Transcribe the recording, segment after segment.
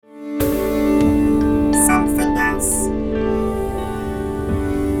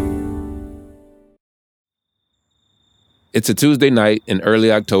It's a Tuesday night in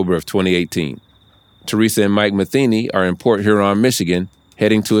early October of 2018. Teresa and Mike Matheny are in Port Huron, Michigan,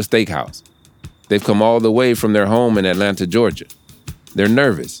 heading to a steakhouse. They've come all the way from their home in Atlanta, Georgia. They're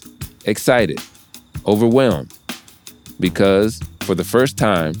nervous, excited, overwhelmed, because for the first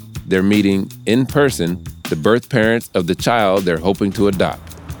time, they're meeting in person the birth parents of the child they're hoping to adopt.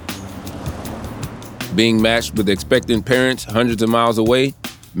 Being matched with expectant parents hundreds of miles away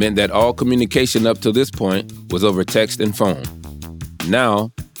meant that all communication up to this point was over text and phone.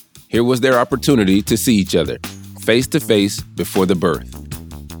 Now, here was their opportunity to see each other, face to face before the birth.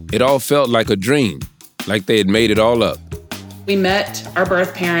 It all felt like a dream, like they had made it all up. We met our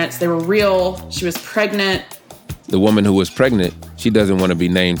birth parents. They were real. She was pregnant. The woman who was pregnant, she doesn't want to be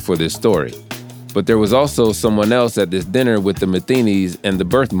named for this story. But there was also someone else at this dinner with the Mathenys and the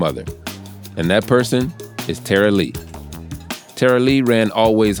birth mother. And that person is Tara Lee. Tara Lee ran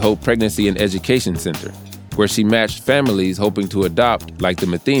Always Hope Pregnancy and Education Center, where she matched families hoping to adopt, like the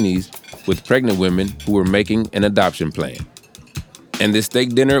Mathenys, with pregnant women who were making an adoption plan. And this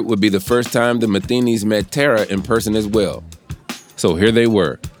steak dinner would be the first time the Mathenys met Tara in person as well. So here they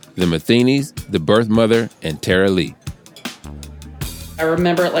were, the Mathenys, the birth mother, and Tara Lee. I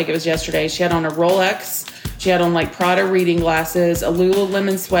remember it like it was yesterday. She had on a Rolex. She had on like Prada reading glasses, a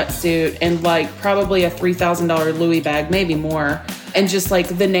Lululemon sweatsuit, and like probably a $3,000 Louis bag, maybe more. And just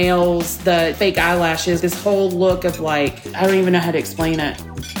like the nails, the fake eyelashes, this whole look of like, I don't even know how to explain it.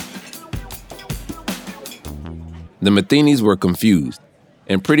 The Mathenys were confused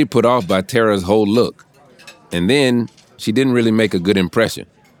and pretty put off by Tara's whole look. And then she didn't really make a good impression.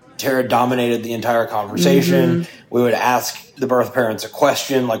 Tara dominated the entire conversation. Mm-hmm. We would ask the birth parents a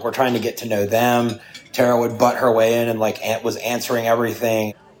question, like we're trying to get to know them. Tara would butt her way in and like was answering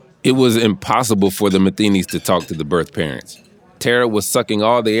everything. It was impossible for the Mathenys to talk to the birth parents. Tara was sucking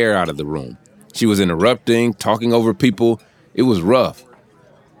all the air out of the room. She was interrupting, talking over people. It was rough.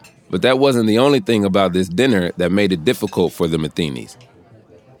 But that wasn't the only thing about this dinner that made it difficult for the Mathenys.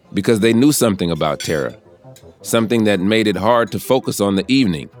 Because they knew something about Tara, something that made it hard to focus on the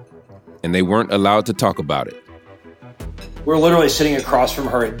evening, and they weren't allowed to talk about it. We're literally sitting across from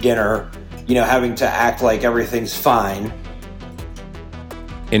her at dinner, having to act like everything's fine.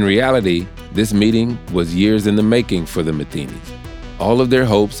 In reality, this meeting was years in the making for the Mathenys. All of their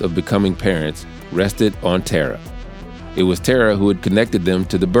hopes of becoming parents rested on Tara. It was Tara who had connected them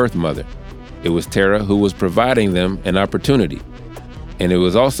to the birth mother. It was Tara who was providing them an opportunity. And it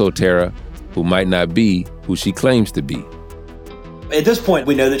was also Tara who might not be who she claims to be. At this point,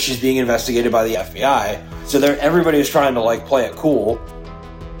 we know that she's being investigated by the FBI, so everybody is trying to play it cool.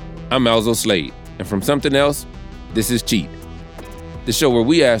 I'm Alzo Slade, and from Something Else, this is Cheat, the show where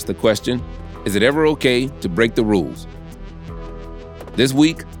we ask the question, is it ever okay to break the rules? This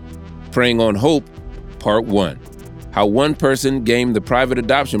week, Preying on Hope, Part 1, how one person gamed the private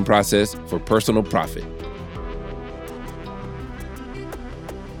adoption process for personal profit.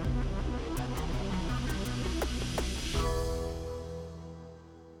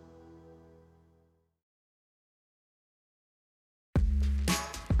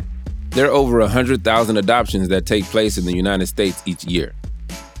 There are over 100,000 adoptions that take place in the United States each year,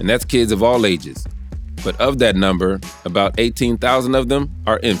 and that's kids of all ages. But of that number, about 18,000 of them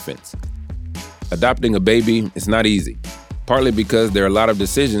are infants. Adopting a baby is not easy, partly because there are a lot of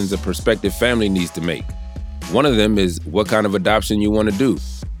decisions a prospective family needs to make. One of them is what kind of adoption you want to do.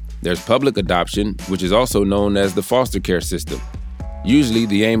 There's public adoption, which is also known as the foster care system. Usually,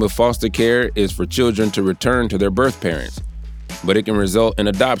 the aim of foster care is for children to return to their birth parents, but it can result in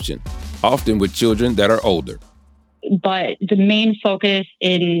adoption, often with children that are older. But the main focus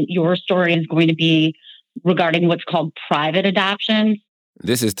in your story is going to be regarding what's called private adoptions.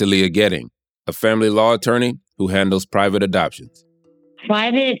 This is Talia Getting, a family law attorney who handles private adoptions.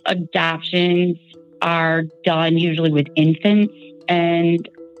 Private adoptions are done usually with infants, and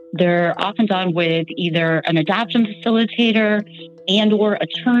they're often done with either an adoption facilitator and or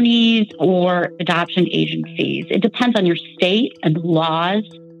attorneys or adoption agencies. It depends on your state and laws.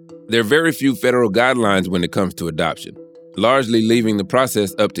 There are very few federal guidelines when it comes to adoption, largely leaving the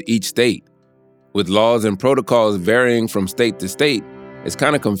process up to each state. With laws and protocols varying from state to state, it's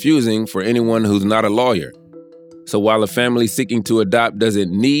kind of confusing for anyone who's not a lawyer. So while a family seeking to adopt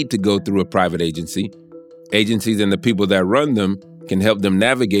doesn't need to go through a private agency, agencies and the people that run them can help them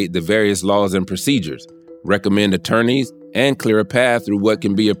navigate the various laws and procedures, recommend attorneys, and clear a path through what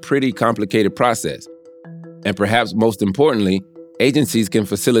can be a pretty complicated process. And perhaps most importantly, agencies can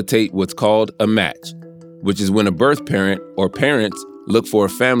facilitate what's called a match, which is when a birth parent or parents look for a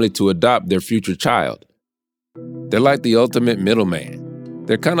family to adopt their future child. They're like the ultimate middleman.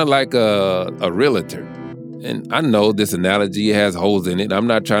 They're kind of like a realtor. And I know this analogy has holes in it. I'm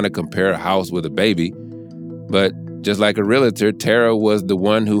not trying to compare a house with a baby. But just like a realtor, Tara was the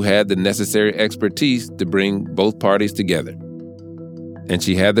one who had the necessary expertise to bring both parties together. And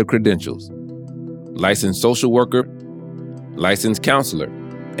she had the credentials: licensed social worker, licensed counselor,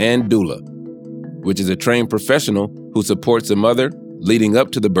 and doula, which is a trained professional who supports the mother leading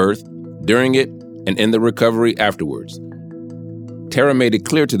up to the birth, during it, and in the recovery afterwards. Tara made it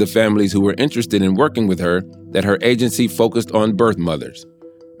clear to the families who were interested in working with her that her agency focused on birth mothers,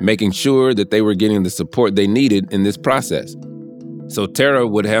 making sure that they were getting the support they needed in this process. So Tara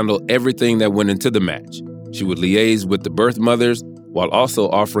would handle everything that went into the match. She would liaise with the birth mothers while also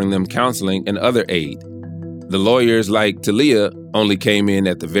offering them counseling and other aid. The lawyers like Talia only came in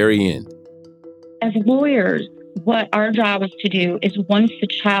at the very end. As lawyers, what our job is to do is once the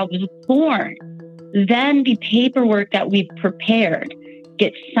child is born, then the paperwork that we've prepared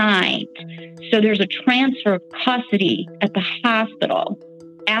gets signed. So there's a transfer of custody at the hospital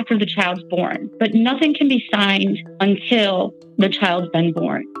after the child's born, but nothing can be signed until the child's been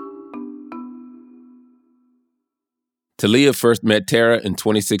born. Talia first met Tara in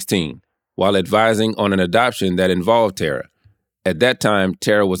 2016 while advising on an adoption that involved Tara. At that time,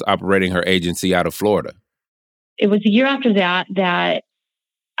 Tara was operating her agency out of Florida. It was a year after that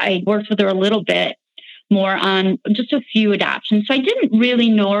I worked with her a little bit more on just a few adoptions. So I didn't really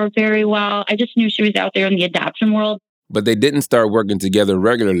know her very well. I just knew she was out there in the adoption world. But they didn't start working together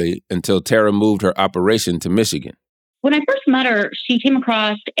regularly until Tara moved her operation to Michigan. When I first met her, she came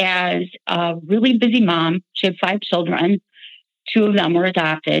across as a really busy mom. She had 5 children. 2 of them were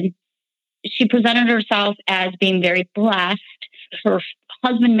adopted. She presented herself as being very blessed. Her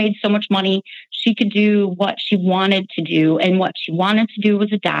husband made so much money, she could do what she wanted to do, and what she wanted to do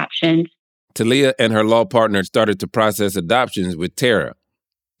was adoptions. Talia and her law partner started to process adoptions with Tara.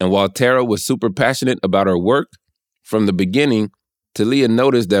 And while Tara was super passionate about her work, from the beginning, Talia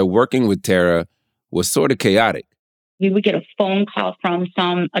noticed that working with Tara was sort of chaotic. We would get a phone call from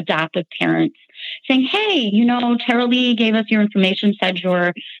some adoptive parents saying, hey, Tara Lee gave us your information, said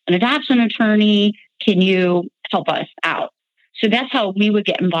you're an adoption attorney. Can you help us out? So that's how we would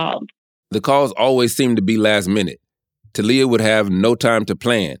get involved. The calls always seemed to be last minute. Talia would have no time to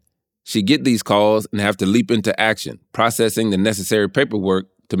plan. She'd get these calls and have to leap into action, processing the necessary paperwork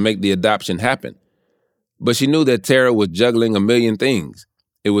to make the adoption happen. But she knew that Tara was juggling a million things.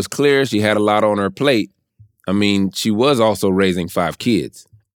 It was clear she had a lot on her plate. I mean, she was also raising 5 kids.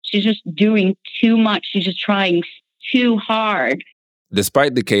 She's just doing too much. She's just trying too hard.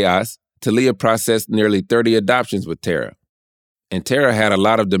 Despite the chaos, Talia processed nearly 30 adoptions with Tara. And Tara had a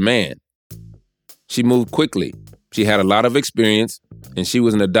lot of demand. She moved quickly. She had a lot of experience, and she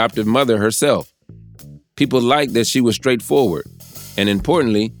was an adoptive mother herself. People liked that she was straightforward, and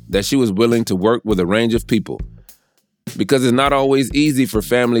importantly, that she was willing to work with a range of people. Because it's not always easy for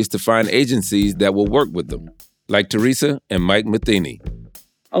families to find agencies that will work with them, like Teresa and Mike Matheny.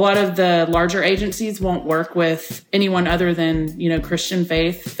 A lot of the larger agencies won't work with anyone other than, Christian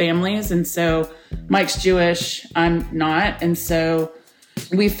faith families. And so Mike's Jewish, I'm not. And so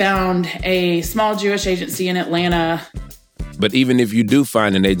we found a small Jewish agency in Atlanta. But even if you do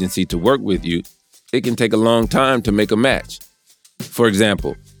find an agency to work with you, it can take a long time to make a match. For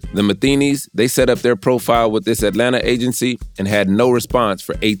example, the Matheny's, they set up their profile with this Atlanta agency and had no response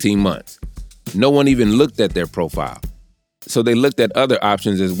for 18 months. No one even looked at their profile. So they looked at other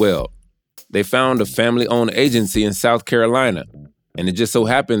options as well. They found a family-owned agency in South Carolina, and it just so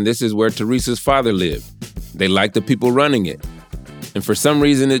happened this is where Teresa's father lived. They liked the people running it, and for some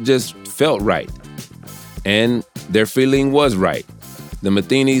reason it just felt right. And their feeling was right. The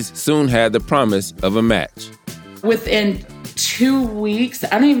Matheny's soon had the promise of a match. Within 2 weeks, I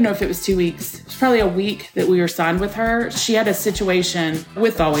don't even know if it was 2 weeks, it was probably a week that we were signed with her, she had a situation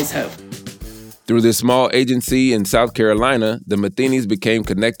with Always Hope. Through this small agency in South Carolina, the Matheny's became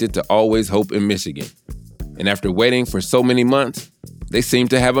connected to Always Hope in Michigan. And after waiting for so many months, they seemed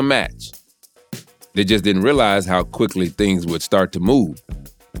to have a match. They just didn't realize how quickly things would start to move.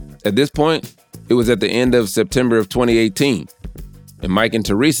 At this point, it was at the end of September of 2018, and Mike and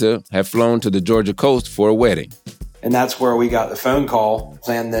Teresa had flown to the Georgia coast for a wedding. And that's where we got the phone call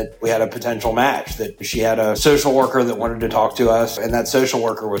saying that we had a potential match, that she had a social worker that wanted to talk to us, and that social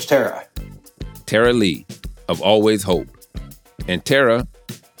worker was Tara. Tara Lee of Always Hope. And Tara,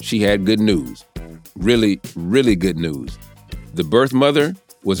 she had good news. Really, really good news. The birth mother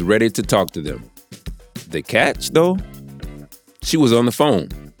was ready to talk to them. The catch, though? She was on the phone.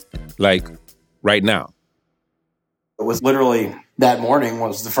 Like, right now. It was literally that morning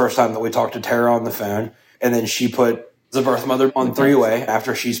was the first time that we talked to Tara on the phone. And then she put the birth mother on three-way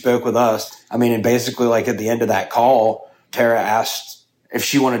after she spoke with us. I mean, and basically like at the end of that call, Tara asked if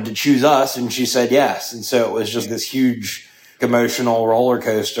she wanted to choose us, and she said yes. And so it was just this huge emotional roller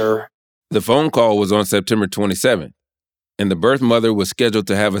coaster. The phone call was on September 27th, and the birth mother was scheduled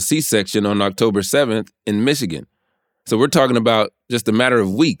to have a C-section on October 7th in Michigan. So we're talking about just a matter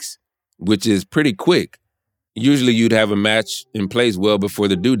of weeks, which is pretty quick. Usually you'd have a match in place well before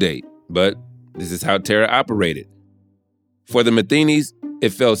the due date, but this is how Tara operated. For the Matheny's, it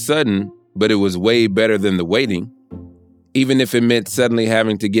felt sudden, but it was way better than the waiting, even if it meant suddenly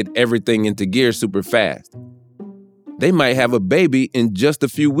having to get everything into gear super fast. They might have a baby in just a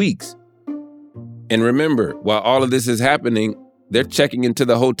few weeks. And remember, while all of this is happening, they're checking into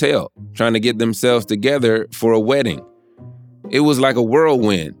the hotel, trying to get themselves together for a wedding. It was like a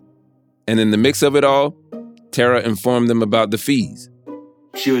whirlwind. And in the mix of it all, Tara informed them about the fees.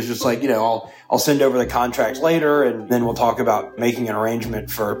 She was just like, I'll send over the contract later, and then we'll talk about making an arrangement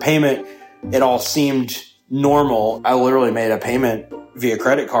for payment. It all seemed normal. I literally made a payment via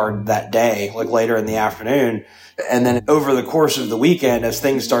credit card that day, like later in the afternoon. And then over the course of the weekend, as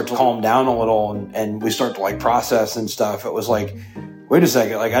things start to calm down a little and we start to like process and stuff, it was like, wait a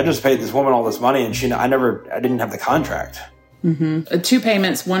second, like I just paid this woman all this money and I didn't have the contract. Mm-hmm. 2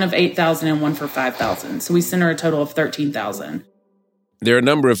 payments, one of $8,000 and one for $5,000. So we sent her a total of $13,000. There are a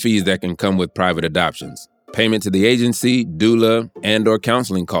number of fees that can come with private adoptions. Payment to the agency, doula, and/or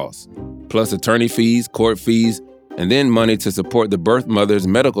counseling costs, plus attorney fees, court fees, and then money to support the birth mother's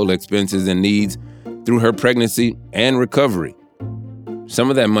medical expenses and needs through her pregnancy and recovery. Some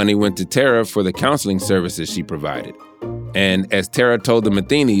of that money went to Tara for the counseling services she provided. And as Tara told the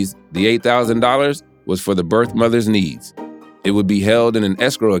Matheny's, the $8,000 was for the birth mother's needs. It would be held in an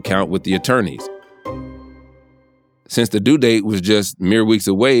escrow account with the attorneys. Since the due date was just mere weeks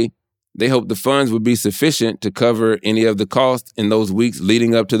away, they hoped the funds would be sufficient to cover any of the costs in those weeks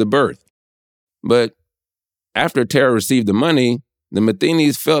leading up to the birth. But after Tara received the money, the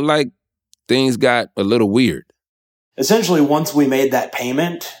Matheny's felt like things got a little weird. Essentially, once we made that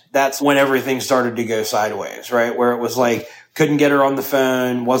payment, that's when everything started to go sideways, right? Where it was like, couldn't get her on the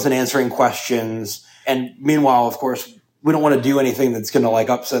phone, wasn't answering questions. And meanwhile, of course, we don't want to do anything that's going to like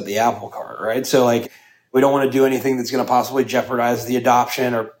upset the apple cart, right? So like, we don't want to do anything that's going to possibly jeopardize the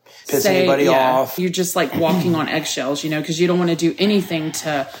adoption or piss anybody off. You're just like walking on eggshells, because you don't want to do anything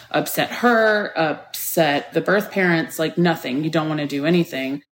to upset her, upset the birth parents, like nothing. You don't want to do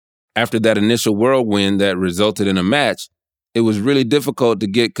anything. After that initial whirlwind that resulted in a match, it was really difficult to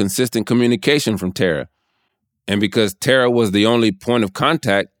get consistent communication from Tara. And because Tara was the only point of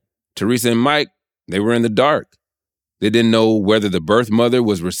contact, Teresa and Mike, they were in the dark. They didn't know whether the birth mother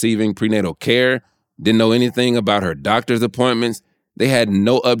was receiving prenatal care, didn't know anything about her doctor's appointments. They had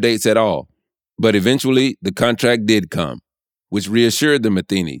no updates at all. But eventually, the contract did come, which reassured the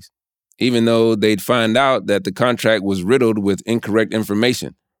Matheny's, even though they'd find out that the contract was riddled with incorrect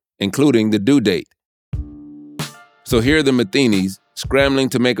information, including the due date. So here are the Matheny's scrambling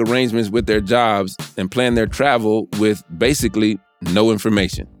to make arrangements with their jobs and plan their travel with basically no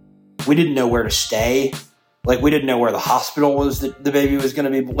information. We didn't know where to stay. Like, we didn't know where the hospital was that the baby was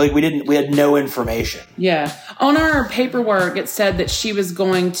going to be. Like, we had no information. Yeah. On our paperwork, it said that she was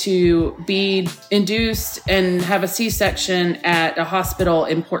going to be induced and have a C-section at a hospital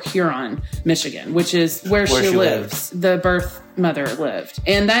in Port Huron, Michigan, which is where she lives. The birth mother lived.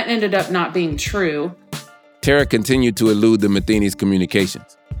 And that ended up not being true. Tara continued to elude the Matheny's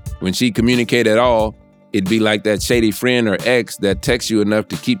communications. When she communicated at all, it'd be like that shady friend or ex that texts you enough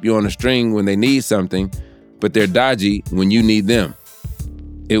to keep you on a string when they need something, but they're dodgy when you need them.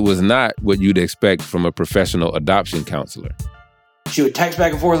 It was not what you'd expect from a professional adoption counselor. She would text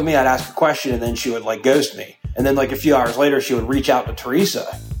back and forth with me, I'd ask a question, and then she would like ghost me. And then like a few hours later, she would reach out to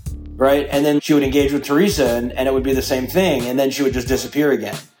Teresa, right? And then she would engage with Teresa and it would be the same thing. And then she would just disappear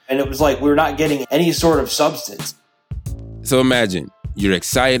again. And it was like we were not getting any sort of substance. So imagine, you're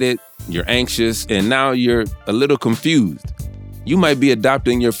excited, you're anxious, and now you're a little confused. You might be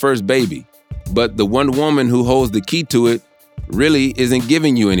adopting your first baby, but the one woman who holds the key to it really isn't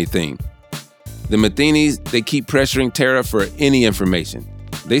giving you anything. The Matheny's, they keep pressuring Tara for any information.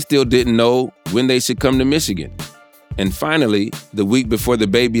 They still didn't know when they should come to Michigan. And finally, the week before the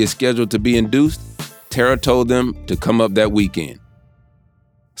baby is scheduled to be induced, Tara told them to come up that weekend.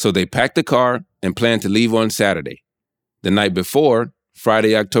 So they packed the car and planned to leave on Saturday. The night before,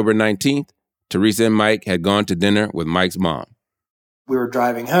 Friday, October 19th, Teresa and Mike had gone to dinner with Mike's mom. We were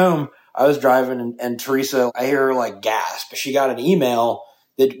driving home. I was driving and Teresa, I hear her like gasp. She got an email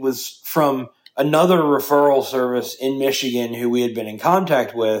that was from another referral service in Michigan who we had been in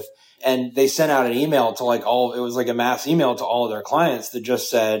contact with. And they sent out an email to it was like a mass email to all of their clients that just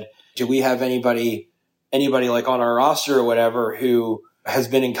said, do we have anybody like on our roster or whatever who has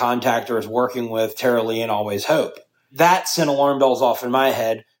been in contact or is working with Tara Lee and Always Hope? That sent alarm bells off in my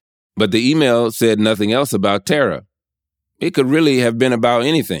head. But the email said nothing else about Tara. It could really have been about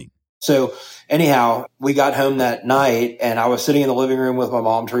anything. So anyhow, we got home that night and I was sitting in the living room with my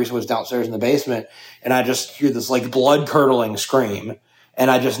mom. Teresa was downstairs in the basement and I just hear this like blood curdling scream. And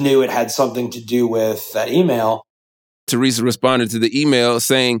I just knew it had something to do with that email. Teresa responded to the email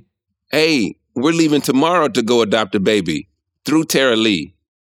saying, hey, we're leaving tomorrow to go adopt a baby through Tara Lee.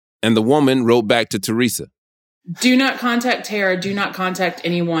 And the woman wrote back to Teresa, do not contact Tara. Do not contact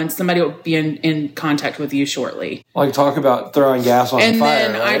anyone. Somebody will be in contact with you shortly. Like, talk about throwing gas on the fire.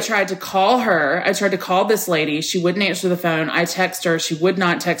 And then right? I tried to call her. I tried to call this lady. She wouldn't answer the phone. I text her. She would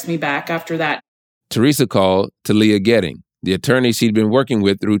not text me back after that. Teresa called Talia Getting, the attorney she'd been working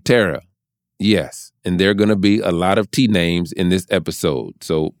with through Tara. Yes, and there are going to be a lot of T names in this episode,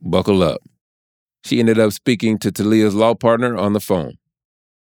 so buckle up. She ended up speaking to Talia's law partner on the phone.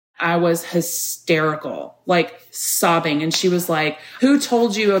 I was hysterical, like sobbing. And she was like, who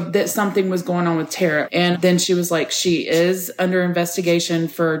told you that something was going on with Tara? And then she was like, she is under investigation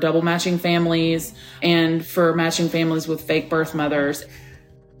for double matching families and for matching families with fake birth mothers.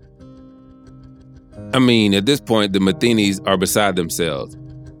 I mean, at this point, the Mathenis are beside themselves.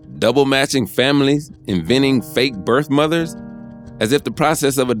 Double matching families, inventing fake birth mothers, as if the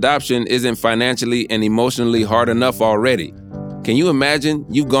process of adoption isn't financially and emotionally hard enough already. Can you imagine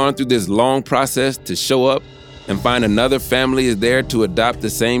you've gone through this long process to show up and find another family is there to adopt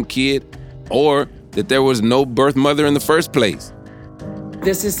the same kid, or that there was no birth mother in the first place?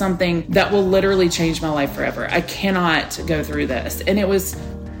 This is something that will literally change my life forever. I cannot go through this. And it was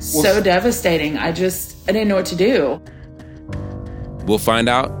so devastating. I didn't know what to do. We'll find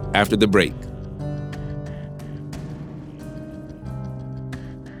out after the break.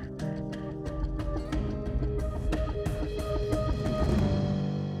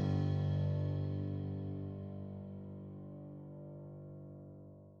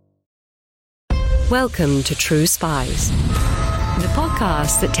 Welcome to True Spies, the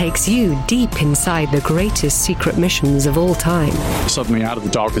podcast that takes you deep inside the greatest secret missions of all time. Suddenly, out of the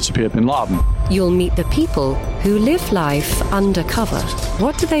darkness appeared Bin Laden. You'll meet the people who live life undercover.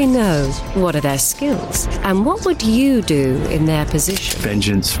 What do they know? What are their skills? And what would you do in their position?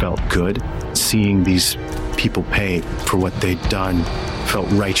 Vengeance felt good. Seeing these people pay for what they'd done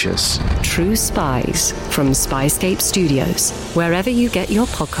felt righteous. True Spies from Spyscape Studios, wherever you get your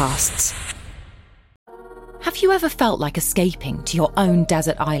podcasts. Have you ever felt like escaping to your own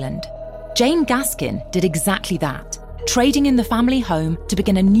desert island? Jane Gaskin did exactly that, trading in the family home to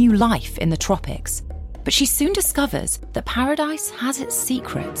begin a new life in the tropics. But she soon discovers that paradise has its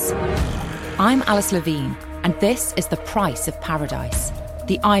secrets. I'm Alice Levine, and this is The Price of Paradise,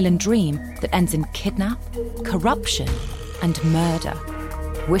 the island dream that ends in kidnap, corruption, and murder.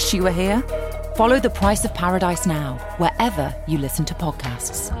 Wish you were here? Follow The Price of Paradise now, wherever you listen to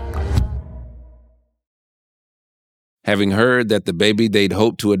podcasts. Having heard that the baby they'd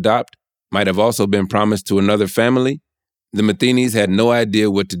hoped to adopt might have also been promised to another family, the Mathenis had no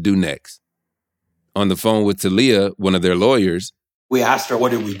idea what to do next. On the phone with Talia, one of their lawyers, we asked her, what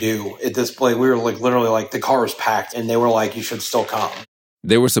did we do? At this point, we were literally the car is packed, and they were like, you should still come.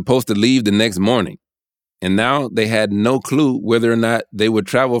 They were supposed to leave the next morning, and now they had no clue whether or not they would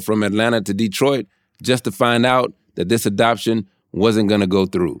travel from Atlanta to Detroit just to find out that this adoption wasn't going to go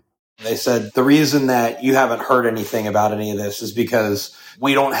through. They said, the reason that you haven't heard anything about any of this is because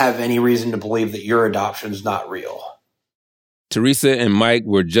we don't have any reason to believe that your adoption is not real. Teresa and Mike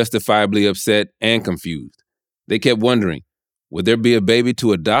were justifiably upset and confused. They kept wondering, would there be a baby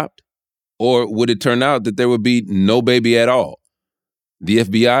to adopt? Or would it turn out that there would be no baby at all? The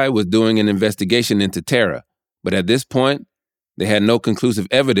FBI was doing an investigation into Tara, but at this point, they had no conclusive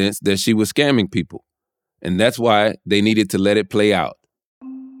evidence that she was scamming people. And that's why they needed to let it play out.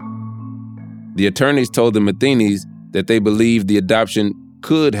 The attorneys told the Mathenis that they believed the adoption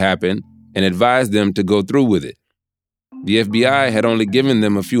could happen and advised them to go through with it. The FBI had only given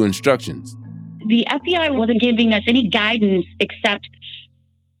them a few instructions. The FBI wasn't giving us any guidance except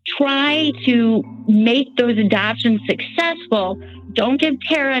try to make those adoptions successful. Don't give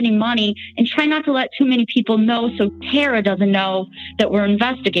Tara any money and try not to let too many people know so Tara doesn't know that we're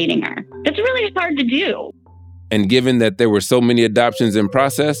investigating her. That's really hard to do. And given that there were so many adoptions in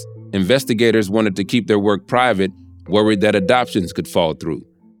process, investigators wanted to keep their work private, worried that adoptions could fall through.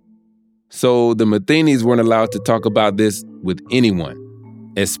 So the Mathenis weren't allowed to talk about this with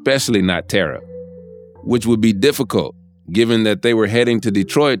anyone, especially not Tara. which would be difficult given that they were heading to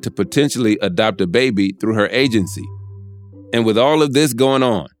Detroit to potentially adopt a baby through her agency. And with all of this going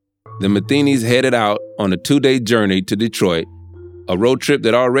on, the Matheny's headed out on a 2-day journey to Detroit, a road trip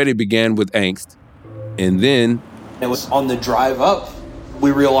that already began with angst. And then it was on the drive up,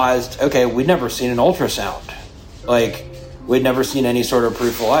 we realized, okay, we'd never seen an ultrasound. Like, we'd never seen any sort of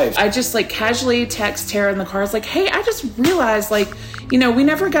proof of life. I just casually text Tara in the car. I was like, hey, I just realized we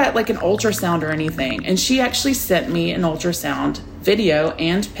never got an ultrasound or anything. And she actually sent me an ultrasound video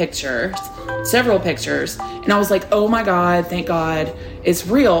and pictures, several pictures. And I was like, oh my God, thank God it's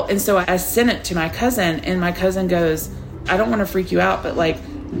real. And so I sent it to my cousin, and my cousin goes, I don't want to freak you out, but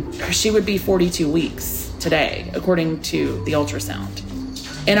she would be 42 weeks today, according to the ultrasound.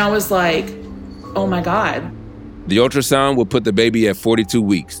 And I was like, oh my God. The ultrasound would put the baby at 42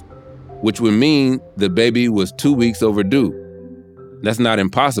 weeks, which would mean the baby was 2 weeks overdue. That's not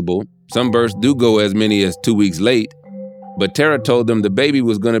impossible. Some births do go as many as 2 weeks late, but Tara told them the baby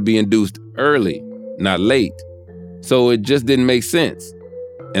was going to be induced early, not late. So it just didn't make sense.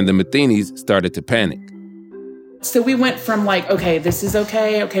 And the Matheny's started to panic. So we went from okay, this is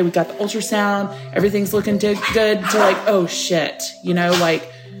okay. Okay, we got the ultrasound. Everything's looking good to oh shit,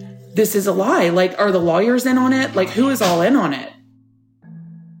 this is a lie. Are the lawyers in on it? Who is all in on it?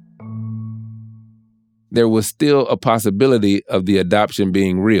 There was still a possibility of the adoption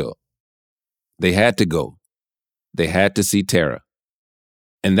being real. They had to go. They had to see Tara.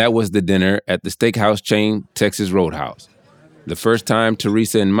 And that was the dinner at the steakhouse chain Texas Roadhouse. The first time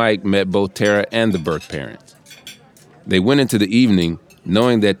Teresa and Mike met both Tara and the birth parents. They went into the evening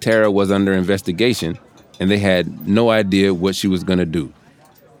knowing that Tara was under investigation, and they had no idea what she was going to do.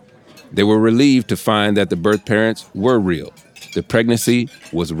 They were relieved to find that the birth parents were real. The pregnancy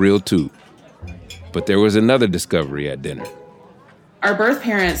was real too. But there was another discovery at dinner. Our birth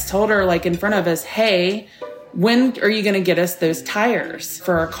parents told her in front of us, hey, when are you going to get us those tires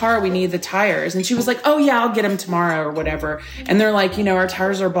for our car? We need the tires. And she was like, oh yeah, I'll get them tomorrow or whatever. And they're like, our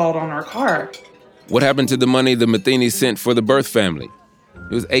tires are bald on our car. What happened to the money the Matheny's sent for the birth family?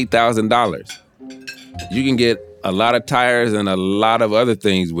 It was $8,000. You can get a lot of tires and a lot of other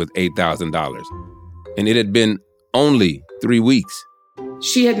things with $8,000. And it had been only 3 weeks.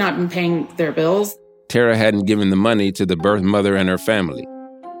 She had not been paying their bills. Tara hadn't given the money to the birth mother and her family.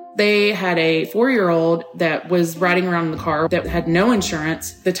 They had a 4-year-old that was riding around in the car that had no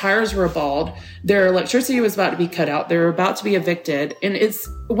insurance. The tires were bald. Their electricity was about to be cut out. They were about to be evicted. And it's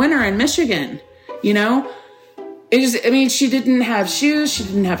winter in Michigan, She didn't have shoes. She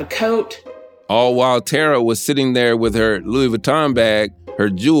didn't have a coat. All while Tara was sitting there with her Louis Vuitton bag, her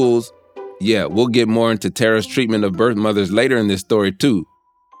jewels. Yeah, we'll get more into Tara's treatment of birth mothers later in this story too,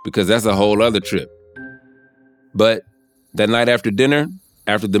 because that's a whole other trip. But that night after dinner,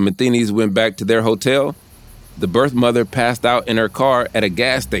 after the Matheny's went back to their hotel, the birth mother passed out in her car at a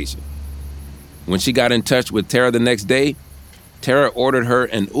gas station. When she got in touch with Tara the next day, Tara ordered her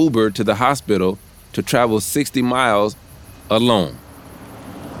an Uber to the hospital to travel 60 miles alone.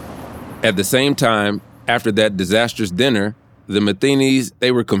 At the same time, after that disastrous dinner, the Matheny's,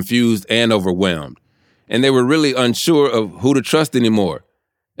 they were confused and overwhelmed. And they were really unsure of who to trust anymore.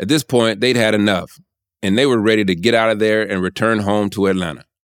 At this point, they'd had enough. And they were ready to get out of there and return home to Atlanta.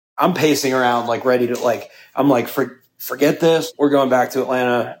 I'm pacing around ready to forget this. We're going back to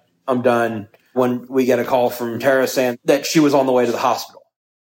Atlanta. I'm done. When we get a call from Tara saying that she was on the way to the hospital.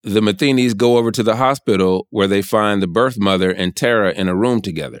 The Matheny's go over to the hospital where they find the birth mother and Tara in a room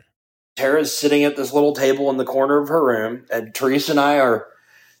together. Tara's sitting at this little table in the corner of her room, and Teresa and I are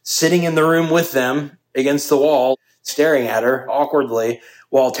sitting in the room with them against the wall, staring at her awkwardly,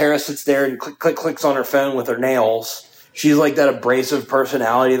 while Tara sits there and clicks on her phone with her nails. She's that abrasive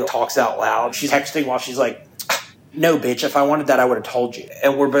personality that talks out loud. She's texting while she's like, no, bitch, if I wanted that, I would have told you.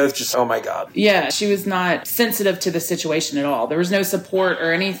 And we're both just, oh my God. Yeah, she was not sensitive to the situation at all. There was no support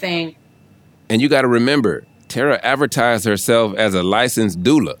or anything. And you got to remember, Tara advertised herself as a licensed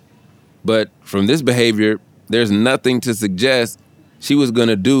doula. But from this behavior, there's nothing to suggest she was going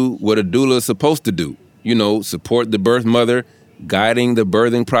to do what a doula is supposed to do. Support the birth mother, guiding the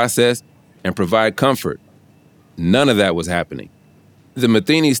birthing process, and provide comfort. None of that was happening. The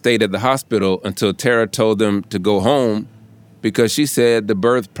Matheny's stayed at the hospital until Tara told them to go home because she said the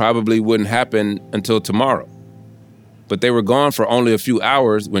birth probably wouldn't happen until tomorrow. But they were gone for only a few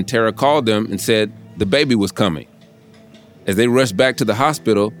hours when Tara called them and said the baby was coming. As they rushed back to the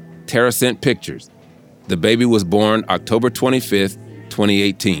hospital, Tara sent pictures. The baby was born October 25th,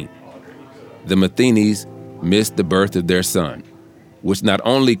 2018. The Matheny's missed the birth of their son, which not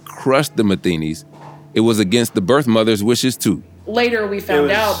only crushed the Matheny's, it was against the birth mother's wishes too. later we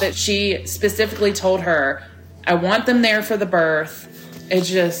found out that she specifically told her, I want them there for the birth. I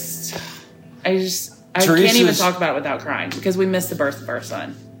can't even talk about it without crying because we missed the birth of our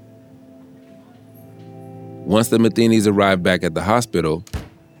son. Once the Matheny's arrived back at the hospital,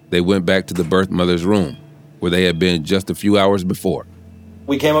 they went back to the birth mother's room, where they had been just a few hours before.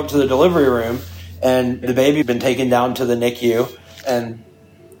 We came up to the delivery room, and the baby had been taken down to the NICU, and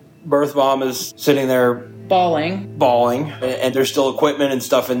birth mom is sitting there bawling, and there's still equipment and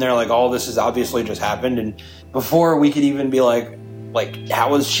stuff in there, like all this has obviously just happened. And before we could even be like,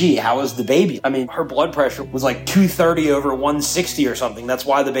 how is she? How is the baby? I mean, her blood pressure was like 230 over 160 or something. That's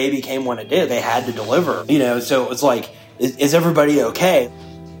why the baby came when it did. They had to deliver, so it was like, is everybody okay?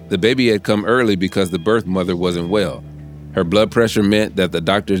 The baby had come early because the birth mother wasn't well. Her blood pressure meant that the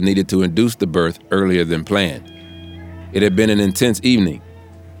doctors needed to induce the birth earlier than planned. It had been an intense evening.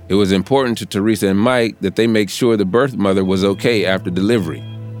 It was important to Teresa and Mike that they make sure the birth mother was okay after delivery.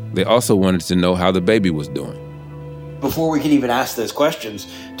 They also wanted to know how the baby was doing. Before we could even ask those questions,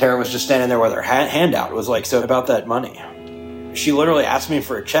 Tara was just standing there with her hand out. It was like, so about that money. She literally asked me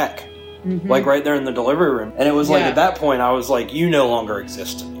for a check, like right there in the delivery room. And it was like, at that point, I was like, you no longer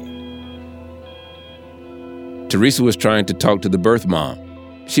exist to me. Teresa was trying to talk to the birth mom.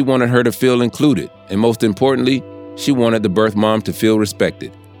 She wanted her to feel included, and most importantly, she wanted the birth mom to feel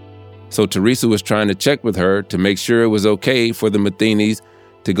respected. So Teresa was trying to check with her to make sure it was okay for the Matheny's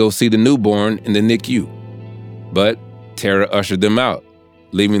to go see the newborn in the NICU. But Tara ushered them out,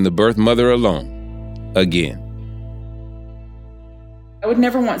 leaving the birth mother alone, again. I would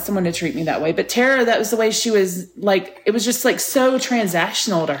never want someone to treat me that way. But Tara, that was the way she was, like, it was just like so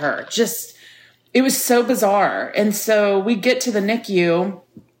transactional to her. It was so bizarre. And so we get to the NICU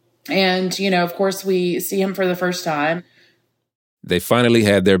and, of course we see him for the first time. They finally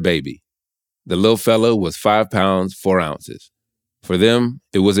had their baby. The little fellow was 5 pounds, 4 ounces. For them,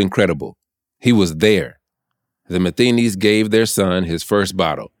 it was incredible. He was there. The Matheny's gave their son his first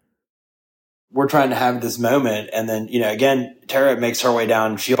bottle. We're trying to have this moment. And then, again, Tara makes her way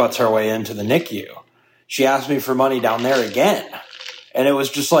down. She butts her way into the NICU. She asked me for money down there again. And it was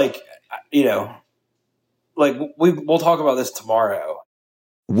just like, we'll talk about this tomorrow.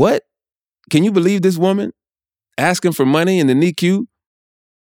 What? Can you believe this woman? Asking for money in the NICU?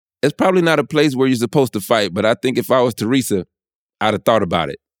 It's probably not a place where you're supposed to fight, but I think if I was Teresa, I'd have thought about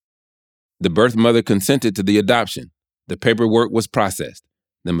it. The birth mother consented to the adoption. The paperwork was processed.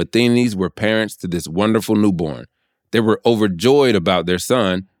 The Matheny's were parents to this wonderful newborn. They were overjoyed about their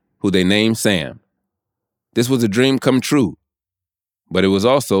son, who they named Sam. This was a dream come true, but it was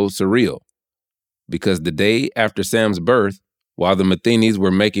also surreal. Because the day after Sam's birth, while the Matheny's were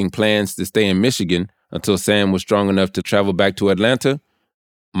making plans to stay in Michigan until Sam was strong enough to travel back to Atlanta,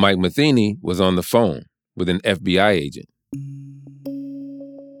 Mike Matheny was on the phone with an FBI agent.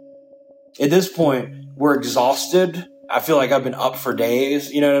 At this point, we're exhausted. I feel like I've been up for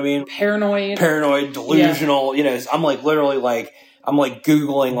days, you know what I mean? Paranoid, delusional, I'm literally I'm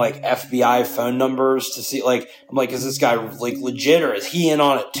Googling FBI phone numbers to see, I'm is this guy legit or is he in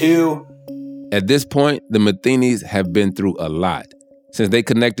on it too? At this point, the Matheny's have been through a lot. Since they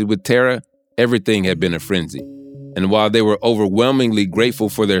connected with Tara, everything had been a frenzy. And while they were overwhelmingly grateful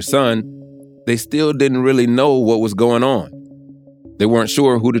for their son, they still didn't really know what was going on. They weren't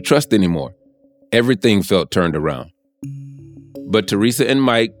sure who to trust anymore. Everything felt turned around. But Teresa and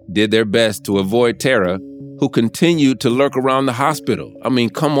Mike did their best to avoid Tara, who continued to lurk around the hospital. I mean,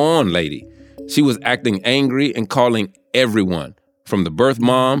 come on, lady. She was acting angry and calling everyone, from the birth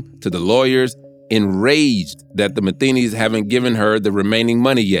mom to the lawyers, enraged that the Matheny's haven't given her the remaining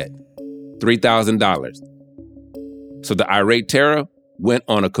money yet, $3,000. So the irate Tara went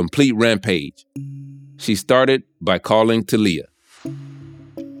on a complete rampage. She started by calling Talia.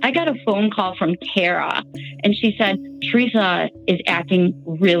 I got a phone call from Tara, and she said, Teresa is acting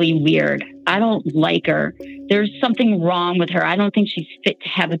really weird. I don't like her. There's something wrong with her. I don't think she's fit to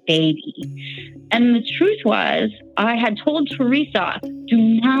have a baby. And the truth was, I had told Teresa, do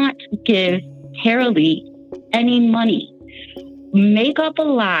not give Tara Lee any money. Make up a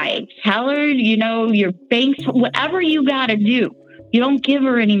lie. Tell her, your banks, whatever you got to do. You don't give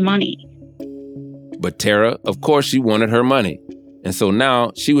her any money. But Tara, of course, she wanted her money. And so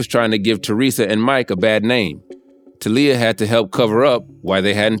now she was trying to give Teresa and Mike a bad name. Talia had to help cover up why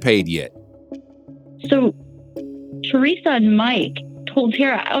they hadn't paid yet. So Teresa and Mike told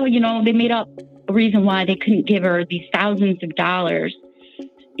Tara, they made up a reason why they couldn't give her these thousands of dollars.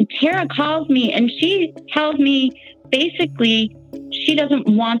 And Tara calls me and she tells me basically she doesn't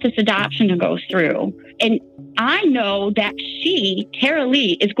want this adoption to go through. And I know that Tara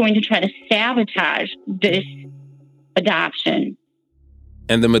Lee, is going to try to sabotage this adoption.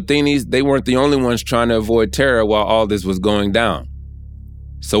 And the Matheny's, they weren't the only ones trying to avoid Tara while all this was going down.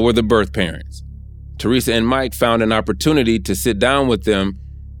 So were the birth parents. Teresa and Mike found an opportunity to sit down with them,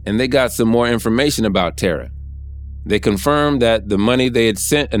 and they got some more information about Tara. They confirmed that the money they had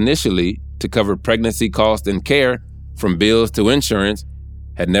sent initially to cover pregnancy costs and care, from bills to insurance,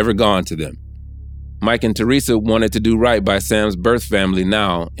 had never gone to them. Mike and Teresa wanted to do right by Sam's birth family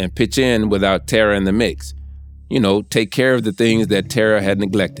now and pitch in without Tara in the mix. Take care of the things that Tara had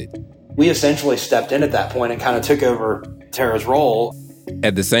neglected. We essentially stepped in at that point and kind of took over Tara's role.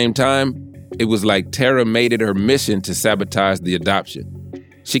 At the same time, it was like Tara made it her mission to sabotage the adoption.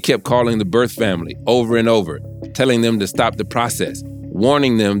 She kept calling the birth family over and over, telling them to stop the process,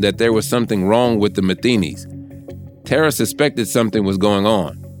 warning them that there was something wrong with the Matheny's. Tara suspected something was going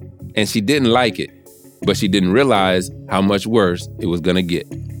on, and she didn't like it, but she didn't realize how much worse it was going to get.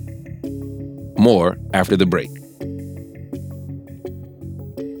 More after the break.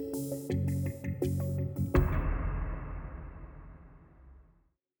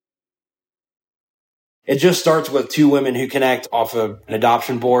 It just starts with two women who connect off of an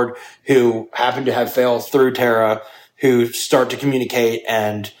adoption board who happen to have failed through Tara, who start to communicate,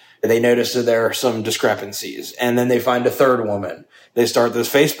 and they notice that there are some discrepancies. And then they find a third woman. They start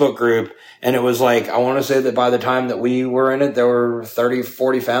this Facebook group, and it was like, I want to say that by the time that we were in it, there were 30,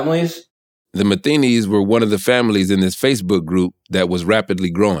 40 families. The Matheny's were one of the families in this Facebook group that was rapidly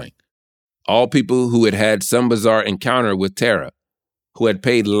growing. All people who had had some bizarre encounter with Tara, who had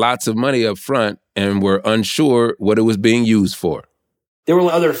paid lots of money up front and were unsure what it was being used for. There were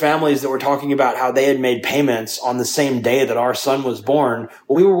other families that were talking about how they had made payments on the same day that our son was born.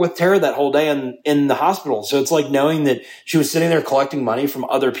 Well, we were with Tara that whole day in the hospital. So it's like knowing that she was sitting there collecting money from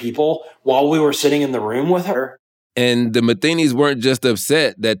other people while we were sitting in the room with her. And the Matheny's weren't just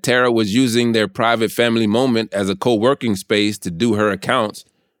upset that Tara was using their private family moment as a co-working space to do her accounts.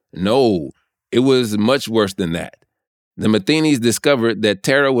 No, it was much worse than that. The Matheny's discovered that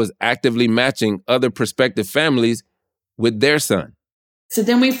Tara was actively matching other prospective families with their son. So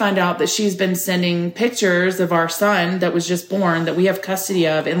then we find out that she's been sending pictures of our son that was just born, that we have custody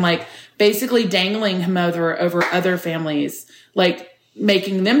of, and basically dangling him over other families,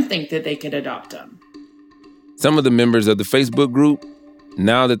 making them think that they could adopt him. Some of the members of the Facebook group,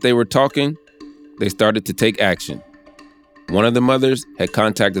 now that they were talking, they started to take action. One of the mothers had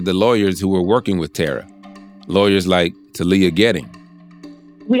contacted the lawyers who were working with Tara, lawyers like Talia Getting.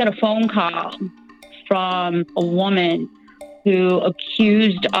 We got a phone call from a woman who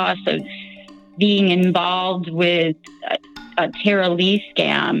accused us of being involved with a Tara Lee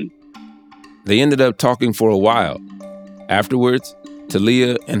scam. They ended up talking for a while. Afterwards,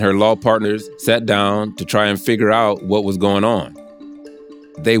 Talia and her law partners sat down to try and figure out what was going on.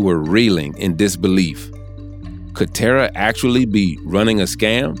 They were reeling in disbelief. Could Tara actually be running a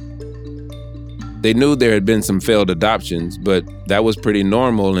scam? They knew there had been some failed adoptions, but that was pretty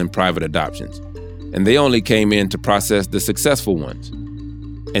normal in private adoptions. And they only came in to process the successful ones.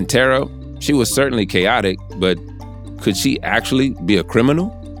 And Tara, she was certainly chaotic, but could she actually be a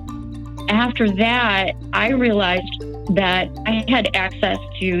criminal? After that, I realized that I had access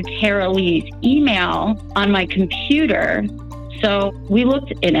to Tara Lee's email on my computer. So we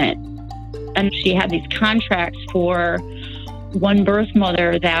looked in it, and she had these contracts for one birth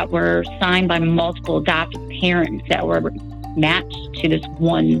mother that were signed by multiple adoptive parents that were matched to this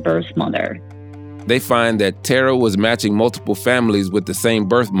one birth mother. They find that Tara was matching multiple families with the same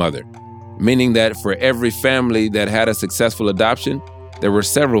birth mother, meaning that for every family that had a successful adoption, there were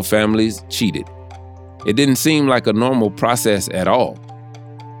several families cheated. It didn't seem like a normal process at all.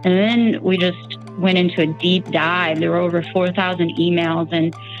 And then we just went into a deep dive. There were over 4,000 emails,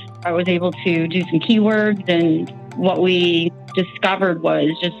 and I was able to do some keywords, and what we discovered was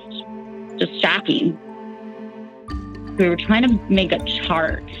just shocking. We were trying to make a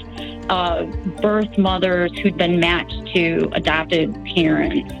chart of birth mothers who'd been matched to adopted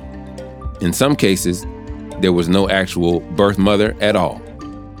parents. In some cases, there was no actual birth mother at all.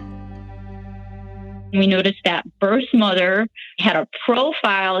 We noticed that birth mother had a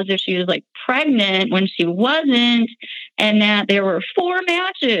profile as if she was pregnant when she wasn't, and that there were 4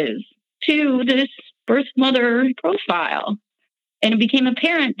 matches to this birth mother profile. And it became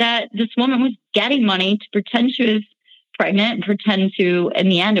apparent that this woman was getting money to pretend she was pregnant and pretend to, in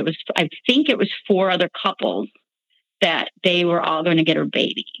the end, I think it was 4 other couples that they were all going to get her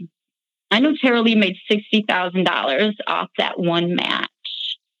baby. I know Tara Lee made $60,000 off that one match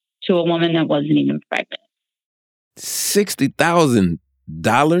to a woman that wasn't even pregnant.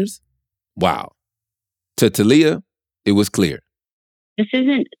 $60,000? Wow. To Talia, it was clear. This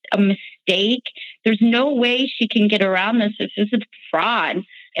isn't a mistake. There's no way she can get around this. This is a fraud.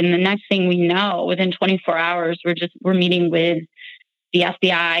 And the next thing we know, within 24 hours, we're meeting with the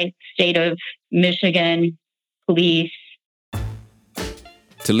FBI, state of Michigan, police.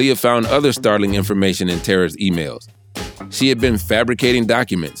 Talia found other startling information in Tara's emails. She had been fabricating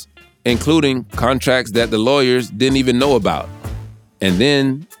documents, including contracts that the lawyers didn't even know about. And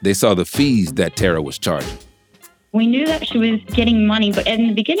then they saw the fees that Tara was charging. We knew that she was getting money, but in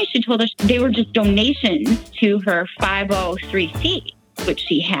the beginning she told us they were just donations to her 503c, which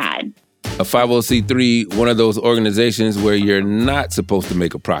she had. A 50c3, one of those organizations where you're not supposed to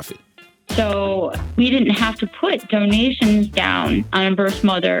make a profit. So we didn't have to put donations down on a birth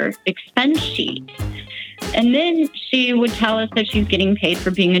mother expense sheet. And then she would tell us that she's getting paid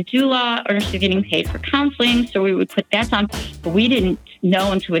for being a doula or she's getting paid for counseling. So we would put that down. But we didn't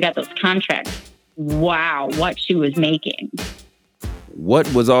know until we got those contracts. Wow, what she was making.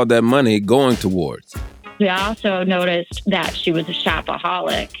 What was all that money going towards? We also noticed that she was a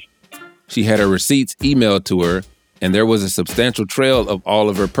shopaholic. She had her receipts emailed to her, and there was a substantial trail of all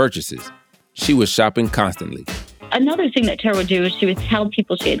of her purchases. She was shopping constantly. Another thing that Tara would do is she would tell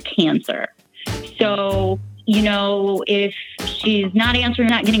people she had cancer. So, if she's not answering,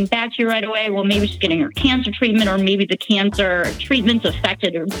 not getting back to you right away, well, maybe she's getting her cancer treatment, or maybe the cancer treatment's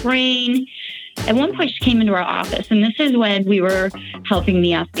affected her brain. At one point, she came into our office, and this is when we were helping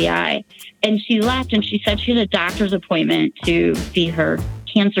the FBI. And she left, and she said she had a doctor's appointment to see her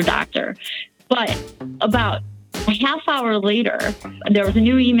cancer doctor. But about a half hour later, there was a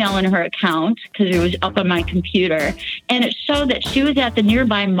new email in her account because it was up on my computer, and it showed that she was at the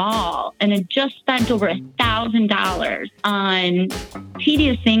nearby mall and had just spent over $1,000 on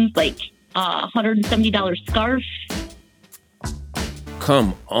tedious things like a $170 scarf.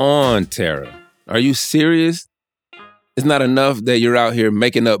 Come on, Tara. Are you serious? It's not enough that you're out here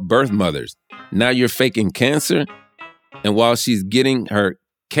making up birth mothers. Now you're faking cancer? And while she's getting her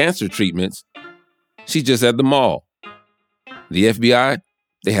cancer treatments, she's just at the mall. The FBI,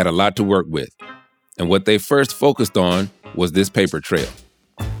 they had a lot to work with. And what they first focused on was this paper trail.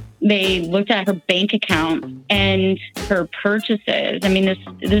 They looked at her bank account and her purchases. I mean,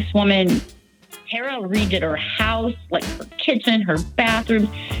 this woman, Tara redid her house, like her kitchen, her bathroom.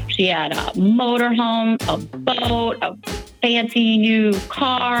 She had a motorhome, a boat, a fancy new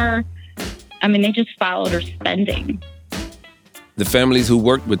car. I mean, they just followed her spending. The families who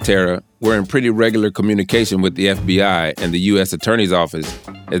worked with Tara were in pretty regular communication with the FBI and the U.S. Attorney's Office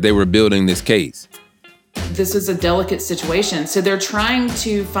as they were building this case. This is a delicate situation. So they're trying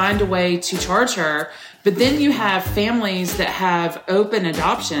to find a way to charge her. But then you have families that have open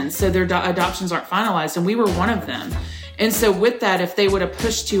adoptions, so their adoptions aren't finalized, and we were one of them. And so with that, if they would have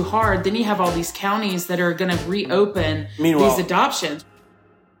pushed too hard, then you have all these counties that are going to reopen these adoptions.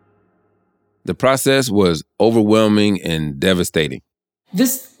 The process was overwhelming and devastating.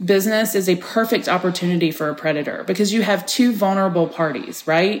 This business is a perfect opportunity for a predator because you have two vulnerable parties,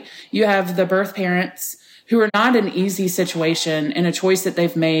 right? You have the birth parents who are not in an easy situation in a choice that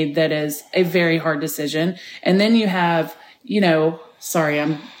they've made that is a very hard decision. And then you have, sorry,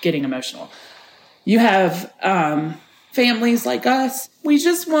 I'm getting emotional. You have families like us. We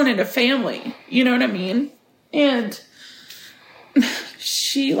just wanted a family, you know what I mean? And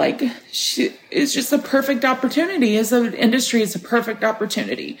she is just a perfect opportunity. As an industry, it's a perfect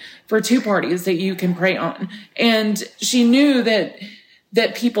opportunity for two parties that you can prey on. And she knew that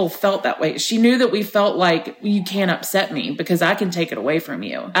people felt that way. She knew that we felt like, you can't upset me because I can take it away from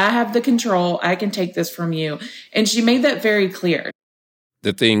you. I have the control. I can take this from you. And she made that very clear.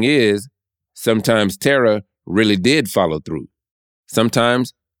 The thing is, sometimes Tara really did follow through.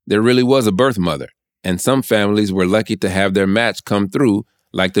 Sometimes there really was a birth mother. And some families were lucky to have their match come through,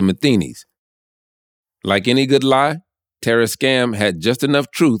 like the Matheny's. Like any good lie, Tara's scam had just enough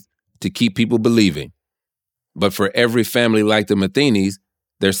truth to keep people believing. But for every family like the Matheny's,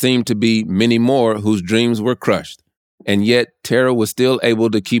 there seemed to be many more whose dreams were crushed. And yet, Tara was still able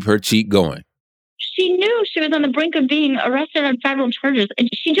to keep her cheat going. She knew she was on the brink of being arrested on federal charges, and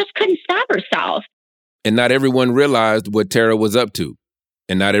she just couldn't stop herself. And not everyone realized what Tara was up to.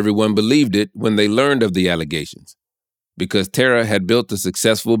 And not everyone believed it when they learned of the allegations, because Tara had built a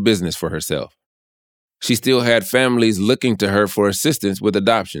successful business for herself. She still had families looking to her for assistance with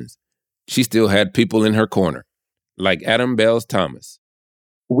adoptions. She still had people in her corner, like Adam Bells Thomas.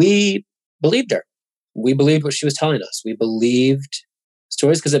 We believed her. We believed what she was telling us. We believed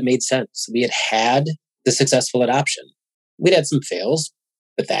stories because it made sense. We had the successful adoption. We'd had some fails,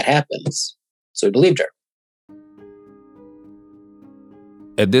 but that happens. So we believed her.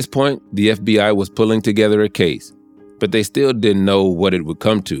 At this point, the FBI was pulling together a case. but they still didn't know what it would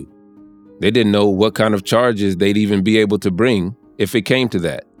come to. They didn't know what kind of charges they'd even be able to bring if it came to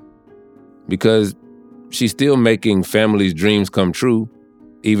that. Because she's still making families' dreams come true,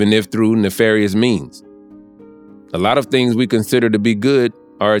 even if through nefarious means. A lot of things we consider to be good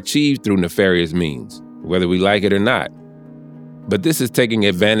are achieved through nefarious means, whether we like it or not. But this is taking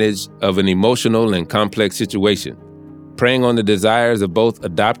advantage of an emotional and complex situation, preying on the desires of both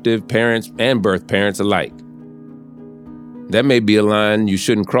adoptive parents and birth parents alike. That may be a line you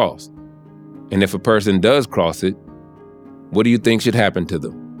shouldn't cross. And if a person does cross it, what do you think should happen to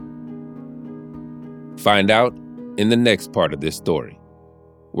them? Find out in the next part of this story,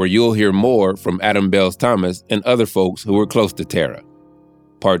 where you'll hear more from Adam Bells Thomas and other folks who were close to Tara.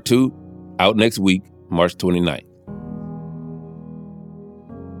 Part 2, out next week, March 29th.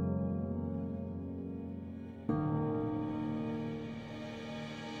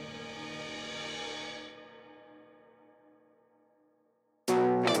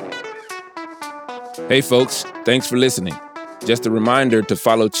 Hey folks, thanks for listening. Just a reminder to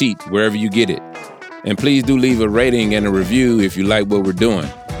follow Cheat wherever you get it. And please do leave a rating and a review if you like what we're doing.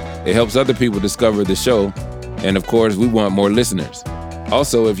 It helps other people discover the show. And of course, we want more listeners.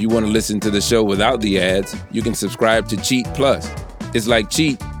 Also, if you want to listen to the show without the ads, you can subscribe to Cheat Plus. It's like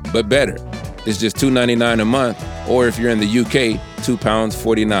Cheat, but better. It's just $2.99 a month, or if you're in the UK,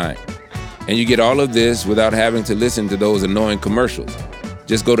 £2.49. And you get all of this without having to listen to those annoying commercials.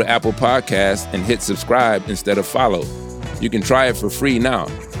 Just go to Apple Podcasts and hit subscribe instead of follow. You can try it for free now.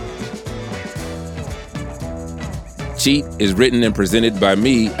 Cheat is written and presented by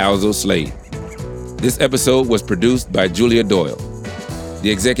me, Alzo Slade. This episode was produced by Julia Doyle. The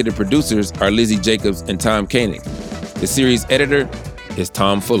executive producers are Lizzie Jacobs and Tom Koenig. The series editor is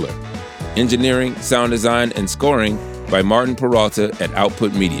Tom Fuller. Engineering, sound design, and scoring by Martin Peralta at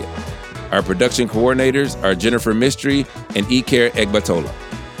Output Media. Our production coordinators are Jennifer Mistry and Iker Egbatola.